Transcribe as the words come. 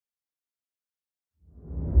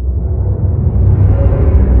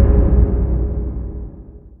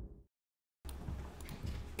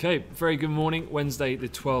Okay, very good morning. Wednesday, the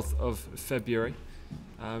 12th of February.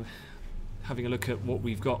 Having a look at what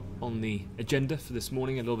we've got on the agenda for this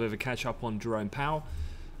morning, a little bit of a catch up on Jerome Powell,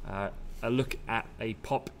 a look at a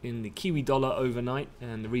pop in the Kiwi dollar overnight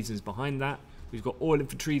and the reasons behind that. We've got oil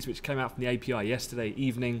inventories which came out from the API yesterday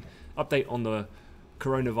evening, update on the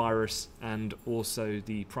coronavirus and also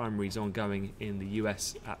the primaries ongoing in the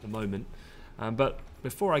US at the moment. But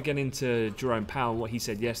before I get into Jerome Powell, what he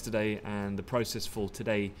said yesterday and the process for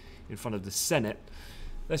today in front of the Senate,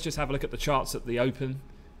 let's just have a look at the charts at the open.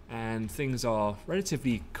 And things are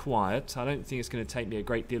relatively quiet. I don't think it's going to take me a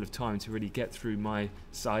great deal of time to really get through my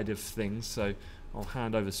side of things, so I'll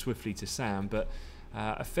hand over swiftly to Sam. But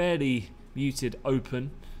a fairly muted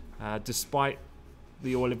open, despite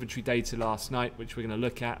the oil inventory data last night, which we're going to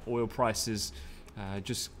look at. Oil prices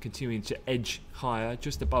just continuing to edge higher,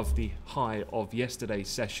 just above the high of yesterday's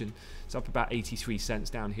session. It's up about 83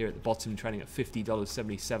 cents down here at the bottom, trading at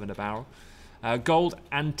 $50.77 a barrel. Gold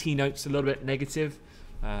and T-notes a little bit negative.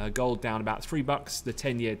 Gold down about $3, the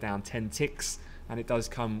 10-year down 10 ticks, and it does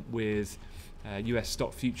come with US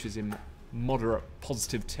stock futures in moderate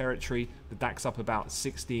positive territory. The DAX up about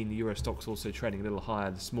 16, the Euro stock's also trading a little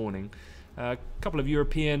higher this morning. A couple of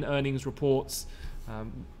European earnings reports.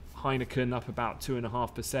 Heineken up about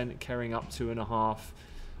 2.5%, carrying up 2.5%.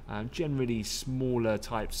 Generally smaller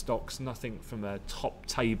type stocks, nothing from a top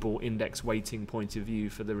table index weighting point of view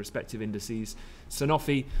for the respective indices.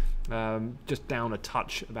 Sanofi just down a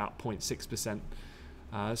touch, about 0.6%.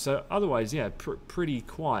 So otherwise, yeah, pretty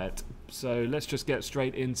quiet. So let's just get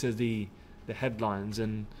straight into the headlines.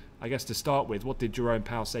 And I guess to start with, what did Jerome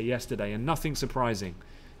Powell say yesterday? And nothing surprising.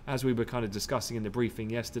 As we were kind of discussing in the briefing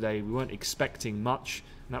yesterday, we weren't expecting much,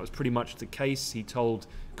 and that was pretty much the case. He told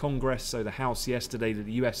Congress, so the House yesterday, that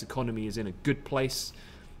the US economy is in a good place,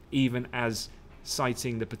 even as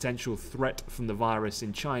citing the potential threat from the virus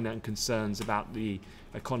in China and concerns about the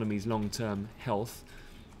economy's long-term health.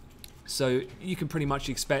 So you can pretty much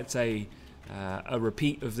expect a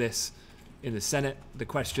repeat of this in the Senate. The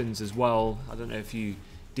questions as well, I don't know if you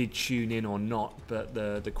did tune in or not, but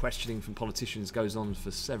the questioning from politicians goes on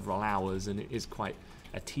for several hours, and it is quite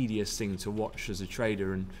a tedious thing to watch as a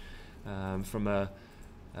trader. And from a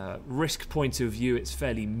risk point of view, it's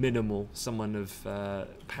fairly minimal. Someone of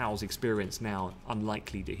Powell's experience now,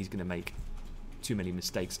 unlikely that he's going to make too many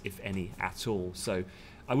mistakes, if any at all. So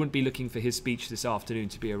I wouldn't be looking for his speech this afternoon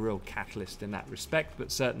to be a real catalyst in that respect,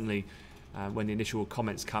 but certainly when the initial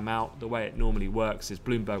comments come out, the way it normally works is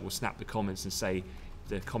Bloomberg will snap the comments and say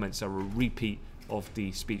the comments are a repeat of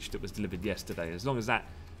the speech that was delivered yesterday. As long as that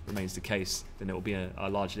remains the case, then it will be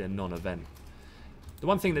largely a non-event. The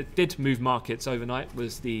one thing that did move markets overnight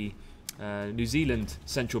was the New Zealand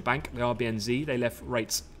central bank, the RBNZ. They left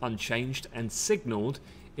rates unchanged and signalled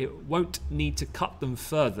it won't need to cut them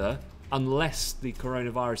further unless the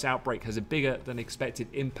coronavirus outbreak has a bigger than expected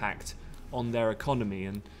impact on their economy.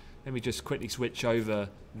 And let me just quickly switch over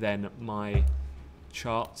then my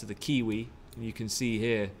chart to the Kiwi. And you can see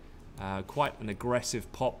here quite an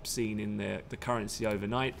aggressive pop seen in the currency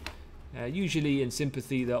overnight. Usually in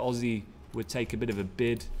sympathy, the Aussie would take a bit of a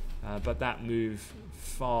bid, but that move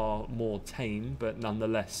far more tame. But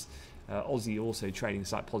nonetheless, Aussie also trading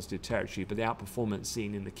slight positive territory, but the outperformance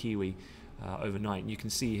seen in the Kiwi overnight. And you can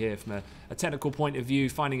see here from a technical point of view,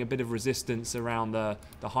 finding a bit of resistance around the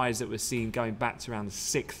highs that we're seeing going back to around the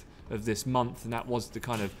 6th of this month, and that was the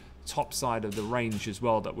kind of top side of the range as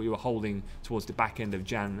well that we were holding towards the back end of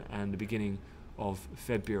Jan and the beginning of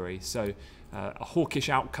February. So a hawkish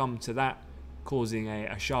outcome to that, causing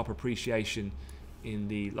a sharp appreciation in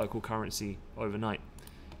the local currency overnight,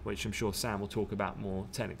 which I'm sure Sam will talk about more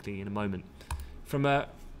technically in a moment. From a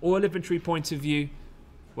oil inventory point of view,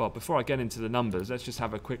 well, before I get into the numbers, let's just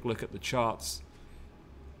have a quick look at the charts.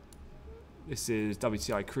 This is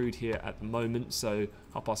WTI crude here at the moment, so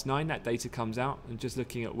 9:30 that data comes out, and just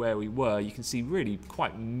looking at where we were, you can see really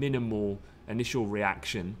quite minimal initial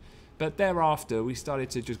reaction, but thereafter we started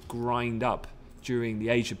to just grind up during the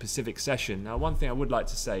Asia Pacific session. Now, one thing I would like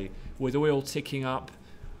to say, with oil ticking up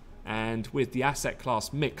and with the asset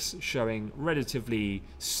class mix showing relatively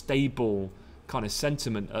stable kind of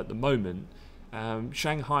sentiment at the moment,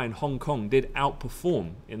 Shanghai and Hong Kong did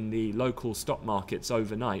outperform in the local stock markets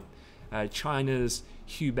overnight. China's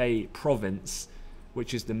Hubei province,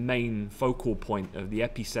 which is the main focal point of the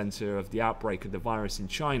epicenter of the outbreak of the virus in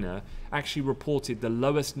China, actually reported the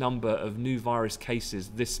lowest number of new virus cases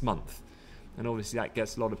this month. And obviously that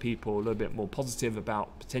gets a lot of people a little bit more positive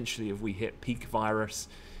about potentially if we hit peak virus.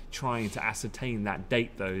 Trying to ascertain that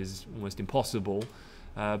date, though, is almost impossible.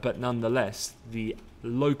 but nonetheless, the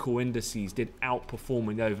local indices did outperform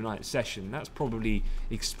in the overnight session. That's probably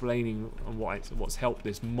explaining what's helped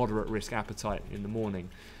this moderate risk appetite in the morning,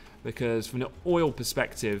 because from an oil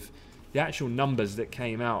perspective, the actual numbers that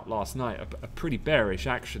came out last night are pretty bearish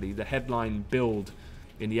actually. The headline build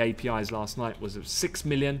in the APIs last night was of 6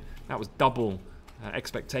 million. That was double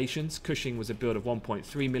expectations. Cushing was a build of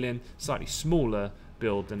 1.3 million, slightly smaller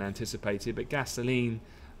build than anticipated, but gasoline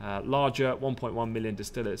larger, 1.1 million,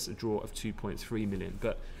 distillates a draw of 2.3 million.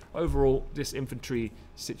 But overall, this inventory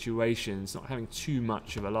situation is not having too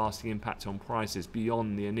much of a lasting impact on prices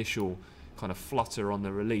beyond the initial kind of flutter on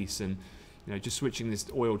the release. And just switching this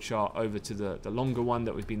oil chart over to the longer one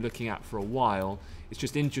that we've been looking at for a while, it's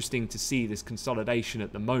just interesting to see this consolidation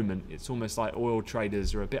at the moment. It's almost like oil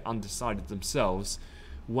traders are a bit undecided themselves,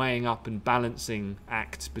 weighing up and balancing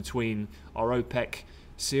act between, are OPEC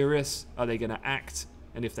serious? Are they going to act?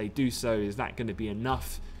 And if they do so, is that going to be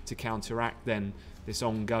enough to counteract then this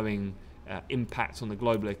ongoing impact on the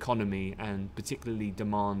global economy, and particularly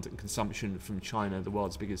demand and consumption from China, the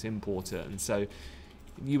world's biggest importer? And so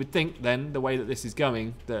you would think then, the way that this is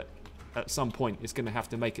going, that at some point it's going to have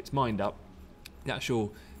to make its mind up. The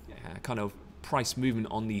actual kind of price movement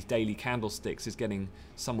on these daily candlesticks is getting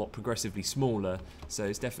somewhat progressively smaller, so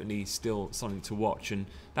it's definitely still something to watch. And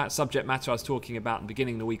that subject matter I was talking about at the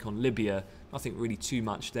beginning of the week on Libya, nothing really too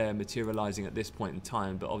much there materializing at this point in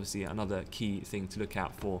time, but obviously another key thing to look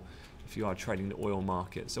out for if you are trading the oil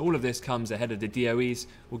market. So all of this comes ahead of the DOEs.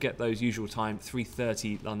 We'll get those usual time,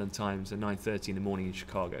 3:30 London times and 9:30 in the morning in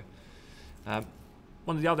Chicago.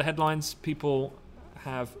 One of the other headlines people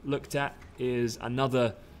have looked at is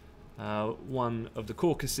another one of the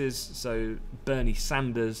caucuses. So Bernie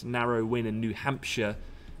Sanders' narrow win in New Hampshire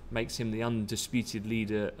makes him the undisputed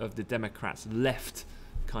leader of the Democrats' left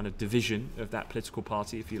kind of division of that political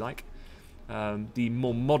party, if you like. The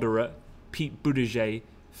more moderate Pete Buttigieg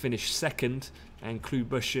finished second, and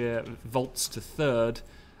Klobuchar vaults to third,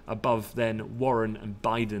 above then Warren, and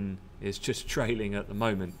Biden is just trailing at the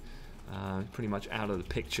moment, pretty much out of the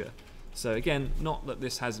picture. So again, not that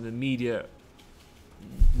this has an immediate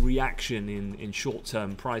reaction in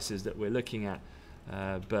short-term prices that we're looking at,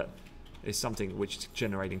 but it's something which is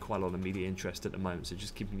generating quite a lot of media interest at the moment, so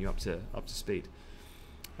just keeping you up to speed.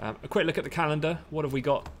 A quick look at the calendar. What have we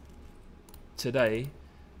got today?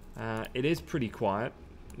 It is pretty quiet.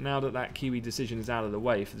 Now that Kiwi decision is out of the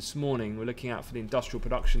way, for this morning we're looking out for the industrial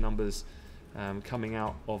production numbers coming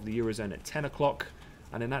out of the Eurozone at 10 o'clock,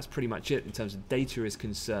 and then that's pretty much it in terms of data is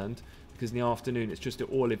concerned, because in the afternoon it's just the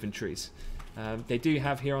oil inventories. They do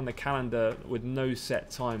have here on the calendar, with no set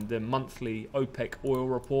time, the monthly OPEC oil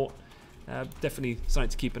report. Definitely something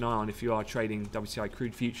to keep an eye on if you are trading WTI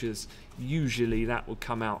crude futures. Usually that will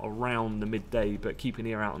come out around the midday, but keep an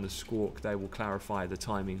ear out on the squawk. They will clarify the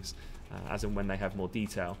timings as and when they have more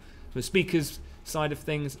detail. From the speakers side of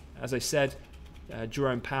things, as I said,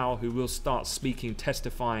 Jerome Powell, who will start speaking,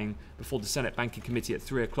 testifying before the Senate Banking Committee at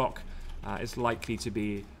 3 o'clock, is likely to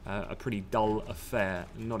be a pretty dull affair.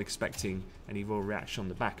 Not expecting any real reaction on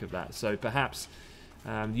the back of that. So perhaps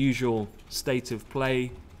usual state of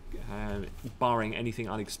play, barring anything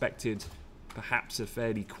unexpected, perhaps a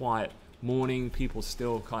fairly quiet morning. People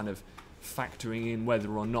still kind of factoring in whether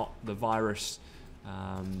or not the virus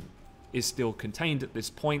is still contained at this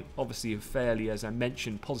point. Obviously a fairly, as I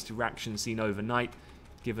mentioned, positive reaction seen overnight,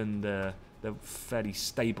 given the fairly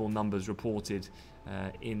stable numbers reported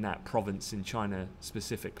in that province in China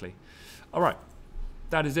specifically. All right,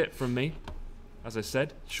 that is it from me. As I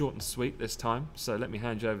said, short and sweet this time. So let me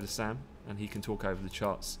hand you over to Sam, and he can talk over the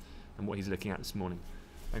charts and what he's looking at this morning.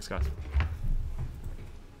 Thanks, guys.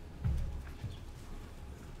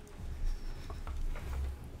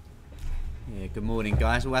 Yeah, good morning,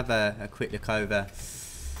 guys. We'll have a quick look over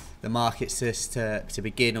the markets just to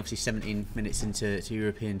begin. Obviously 17 minutes into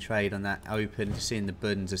European trade on that open, seeing the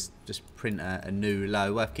Bund just print a new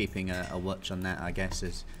low. Worth keeping a watch on that, I guess,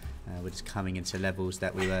 as we're just coming into levels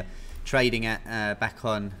that we were trading at back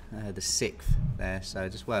on the 6th there, so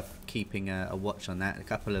just worth keeping a watch on that. A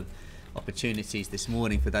couple of opportunities this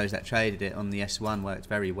morning for those that traded it on the S1 worked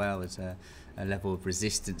very well as a level of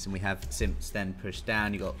resistance, and we have since then pushed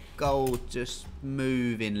down. You've got gold just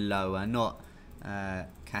moving lower, not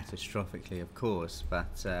catastrophically of course,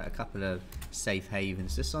 but a couple of safe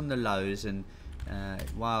havens just on the lows. And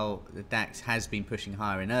while the DAX has been pushing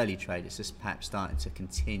higher in early trade, it's just perhaps starting to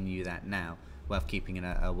continue that now. Worth keeping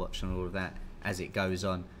a watch on all of that as it goes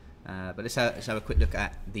on. But let's have a quick look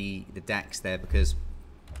at the DAX there, because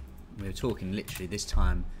we were talking literally this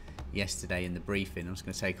time yesterday in the briefing. I'm just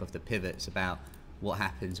going to take off the pivots about what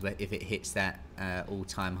happens if it hits that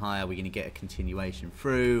all-time high. Are we going to get a continuation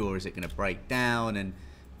through, or is it going to break down? And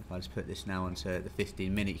if I just put this now onto the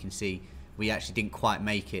 15-minute, you can see we actually didn't quite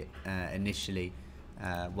make it initially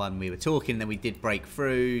when we were talking. Then we did break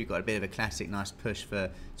through, got a bit of a classic nice push for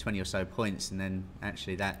 20 or so points, and then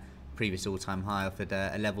actually that previous all-time high offered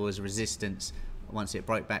a level as resistance. Once it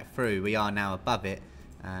broke back through, we are now above it.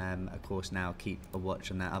 Of course, now keep a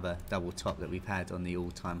watch on that other double top that we've had on the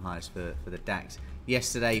all-time highs for the DAX.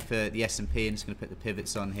 Yesterday for the S&P, I'm just going to put the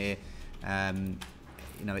pivots on here.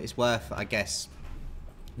 You know, it's worth, I guess,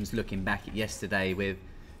 just looking back at yesterday with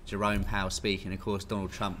Jerome Powell speaking. Of course,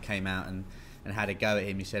 Donald Trump came out and had a go at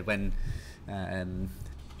him. He said when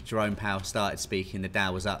Jerome Powell started speaking, the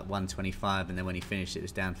Dow was up 125, and then when he finished it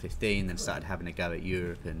was down 15, then started having a go at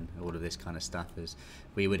Europe and all of this kind of stuff, as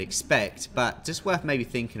we would expect. But just worth maybe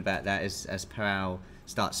thinking about that as Powell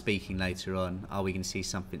starts speaking later on. Are we going to see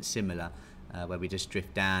something similar where we just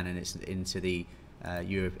drift down and it's into the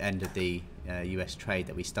end of the US trade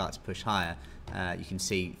that we start to push higher? You can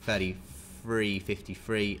see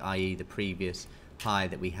 33.53, i.e. the previous high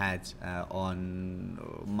that we had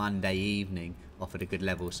on Monday evening, offered a good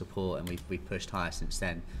level of support, and we've pushed higher since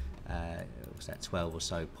then. Was that 12 or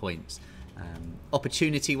so points?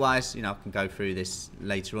 Opportunity wise, you know, I can go through this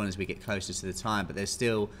later on as we get closer to the time, but there's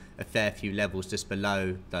still a fair few levels just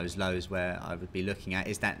below those lows where I would be looking at.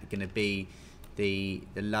 Is that going to be the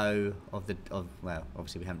low of well,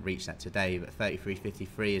 obviously we haven't reached that today, but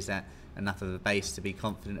 33.53, is that enough of a base to be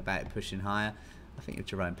confident about it pushing higher? I think if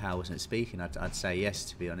Jerome Powell wasn't speaking, I'd say yes,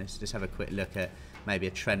 to be honest. Just have a quick look at maybe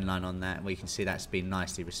a trend line on that, and we can see that's been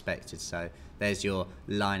nicely respected. So there's your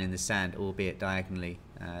line in the sand, albeit diagonally,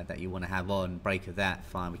 that you want to have on. Break of that,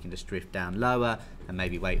 fine, we can just drift down lower and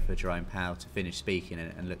maybe wait for Jerome Powell to finish speaking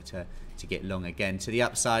and look to get long again. To the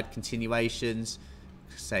upside, continuations,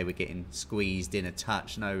 say we're getting squeezed in a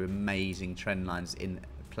touch, no amazing trend lines in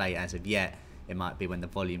play as of yet. It might be when the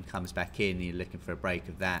volume comes back in, you're looking for a break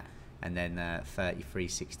of that, and then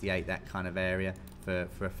 33.68, that kind of area for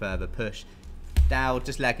a further push. Dow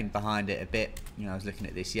just lagging behind it a bit. You know, I was looking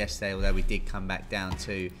at this yesterday, although we did come back down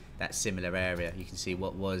to that similar area. You can see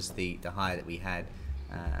what was the high that we had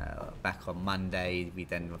back on Monday. We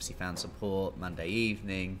then obviously found support Monday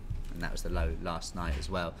evening, and that was the low last night as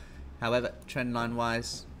well. However, trend line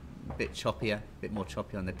wise, a bit choppier, a bit more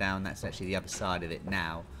choppy on the down. That's actually the other side of it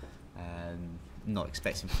now. Not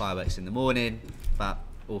expecting fireworks in the morning, but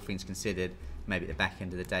all things considered, maybe at the back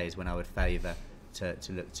end of the day is when I would favour to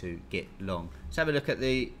look to get long. Let's have a look at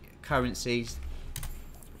the currencies.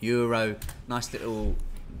 Euro, nice little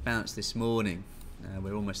bounce this morning.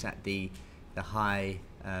 We're almost at the high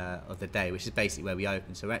of the day, which is basically where we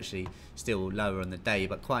opened. So we're actually still lower on the day,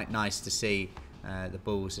 but quite nice to see the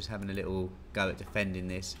bulls just having a little go at defending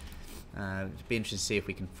this. It'd be interesting to see if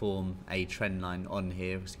we can form a trend line on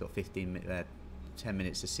here. We've got 10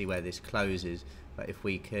 minutes to see where this closes, but if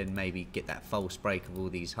we can maybe get that false break of all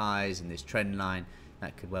these highs and this trend line,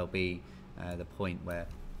 that could well be the point where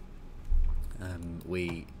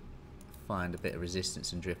we find a bit of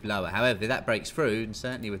resistance and drift lower. However, if that breaks through, and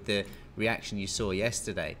certainly with the reaction you saw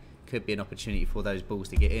yesterday, could be an opportunity for those bulls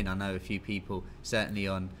to get in. I know a few people, certainly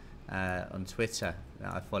on Twitter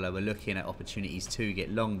that I follow, are looking at opportunities to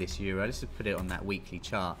get long this euro. Let's just put it on that weekly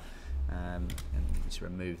chart and just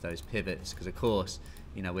remove those pivots, because of course,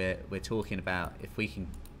 you know, we're talking about if we can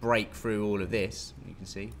break through all of this. You can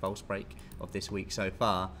see false break of this week so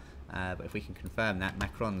far, but if we can confirm that,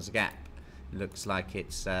 Macron's gap looks like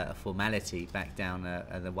it's a formality back down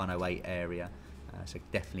the 108 area, so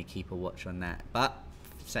definitely keep a watch on that. But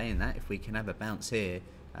saying that, if we can have a bounce here,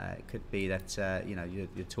 it could be that you know,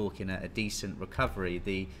 you're talking a decent recovery.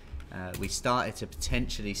 We started to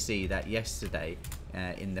potentially see that yesterday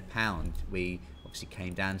in the pound. We obviously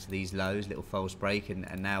came down to these lows, little false break, and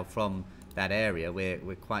now from that area we're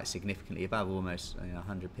quite significantly above, almost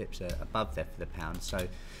 100 pips above there for the pound. So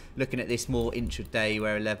looking at this more intraday,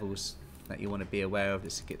 where are levels that you want to be aware of.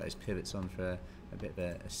 Let's get those pivots on for a bit of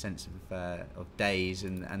a sense of days,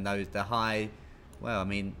 and those, the high, well, I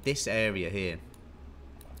mean, this area here,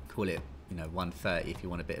 call it 130 if you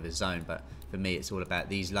want a bit of a zone, but for me it's all about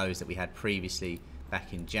these lows that we had previously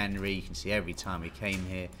back in January. You can see every time we came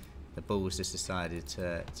here, the bulls just decided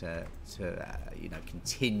to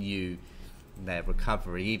continue their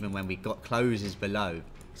recovery, even when we got closes below.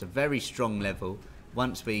 It's a very strong level.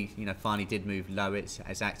 Once we finally did move low, it's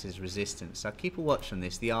acted as resistance. So keep a watch on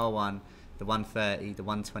this. The R1, the 130, the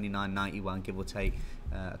 129.91, give or take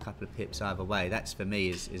a couple of pips either way. That's for me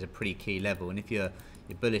is a pretty key level. And if you're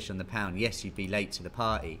bullish on the pound, yes, you'd be late to the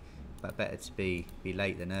party, but better to be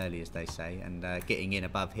late than early, as they say. And getting in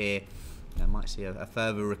above here, might see a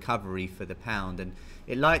further recovery for the pound. And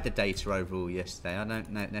it liked the data overall yesterday. I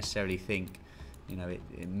don't necessarily think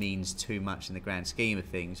it means too much in the grand scheme of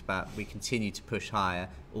things, but we continue to push higher,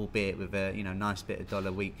 albeit with a nice bit of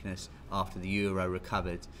dollar weakness after the euro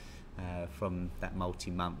recovered from that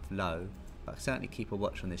multi-month low. But certainly keep a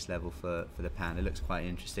watch on this level for the pound. It looks quite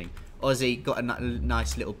interesting. Aussie got a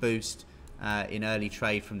nice little boost in early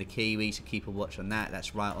trade from the Kiwi, so keep a watch on that.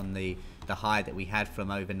 That's right on the high that we had from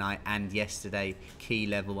overnight and yesterday. Key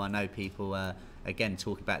level. I know people again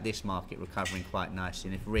talk about this market recovering quite nicely,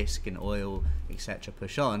 and if risk and oil etc.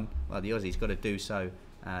 push on, well, the Aussie's got to do so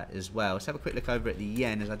as well. Let's have a quick look over at the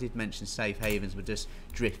yen. As I did mention, safe havens were just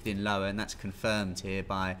drifting lower, and that's confirmed here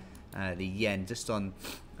by the yen just on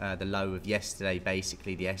the low of yesterday,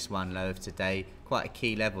 basically the S1 low of today. Quite a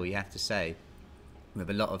key level, you have to say, with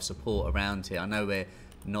a lot of support around here. I know we're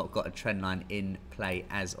not got a trend line in play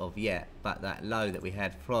as of yet, but that low that we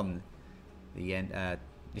had from the end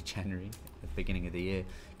the January, the beginning of the year,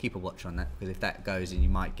 keep a watch on that, because if that goes in, you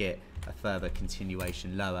might get a further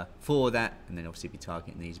continuation lower for that, and then obviously be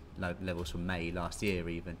targeting these low levels from May last year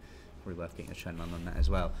even. Probably worth getting a trend line on that as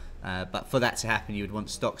well. But for that to happen, you would want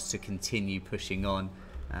stocks to continue pushing on.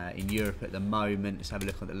 In Europe at the moment, let's have a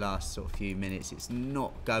look at the last sort of few minutes. It's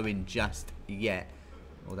not going just yet,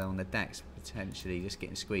 although on the DAX potentially just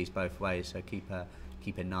getting squeezed both ways, so keep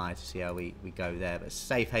an eye to see how we go there. But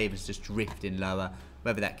safe havens just drifting lower.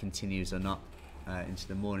 Whether that continues or not into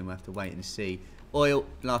the morning, we'll have to wait and see. Oil,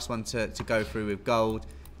 last one to go through with gold.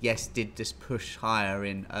 Yes, did just push higher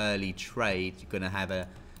in early trade. You're going to have a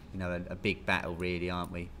big battle, really,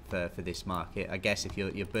 aren't we, for this market? I guess if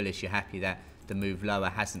you're bullish, you're happy that the move lower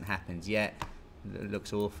hasn't happened yet. It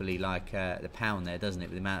looks awfully like the pound there, doesn't it,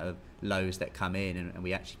 with the amount of lows that come in, and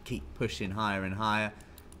we actually keep pushing higher and higher.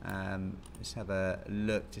 Let's have a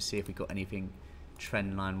look to see if we've got anything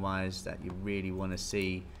trend line wise that you really want to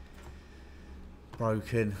see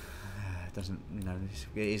broken. Doesn't,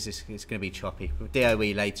 it's going to be choppy.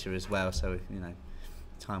 DOE later as well, so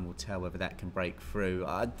time will tell whether that can break through.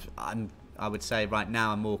 I would say right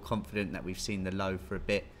now I'm more confident that we've seen the low for a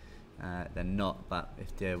bit than not, but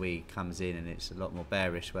if DOE comes in and it's a lot more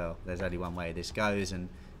bearish, well, there's only one way this goes, and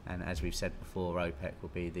as we've said before, OPEC will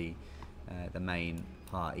be the main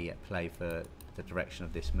party at play for the direction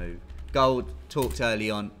of this move. Gold, talked early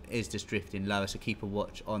on, is just drifting lower, so keep a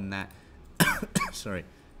watch on that. Sorry.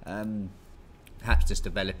 Perhaps just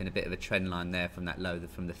developing a bit of a trend line there from that low,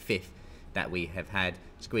 from the 5th that we have had,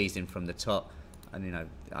 squeezed in from the top. And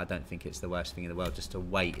I don't think it's the worst thing in the world just to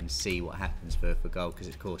wait and see what happens for gold, because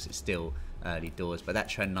of course it's still early doors. But that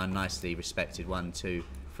trend line nicely respected 1, 2,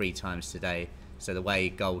 3 times today. So the way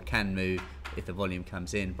gold can move, if the volume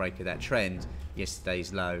comes in, break of that trend,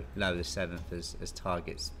 yesterday's low the 7th as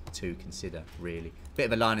targets to consider, really. Bit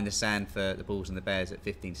of a line in the sand for the bulls and the bears at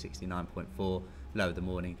 1569.4, low of the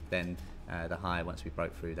morning, then the high once we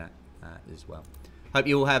broke through that as well. Hope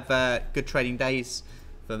you all have good trading days.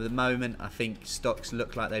 For the moment, I think stocks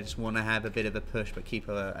look like they just want to have a bit of a push, but keep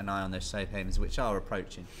an eye on those safe havens, which are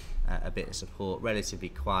approaching a bit of support. Relatively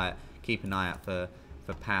quiet. Keep an eye out for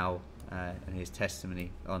Powell and his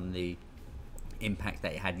testimony on the impact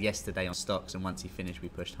that it had yesterday on stocks, and once he finished, we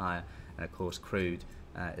pushed higher. And of course, crude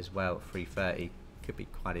as well at 330 could be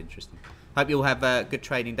quite interesting. Hope you all have good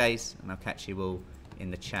trading days, and I'll catch you all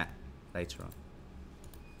in the chat later on.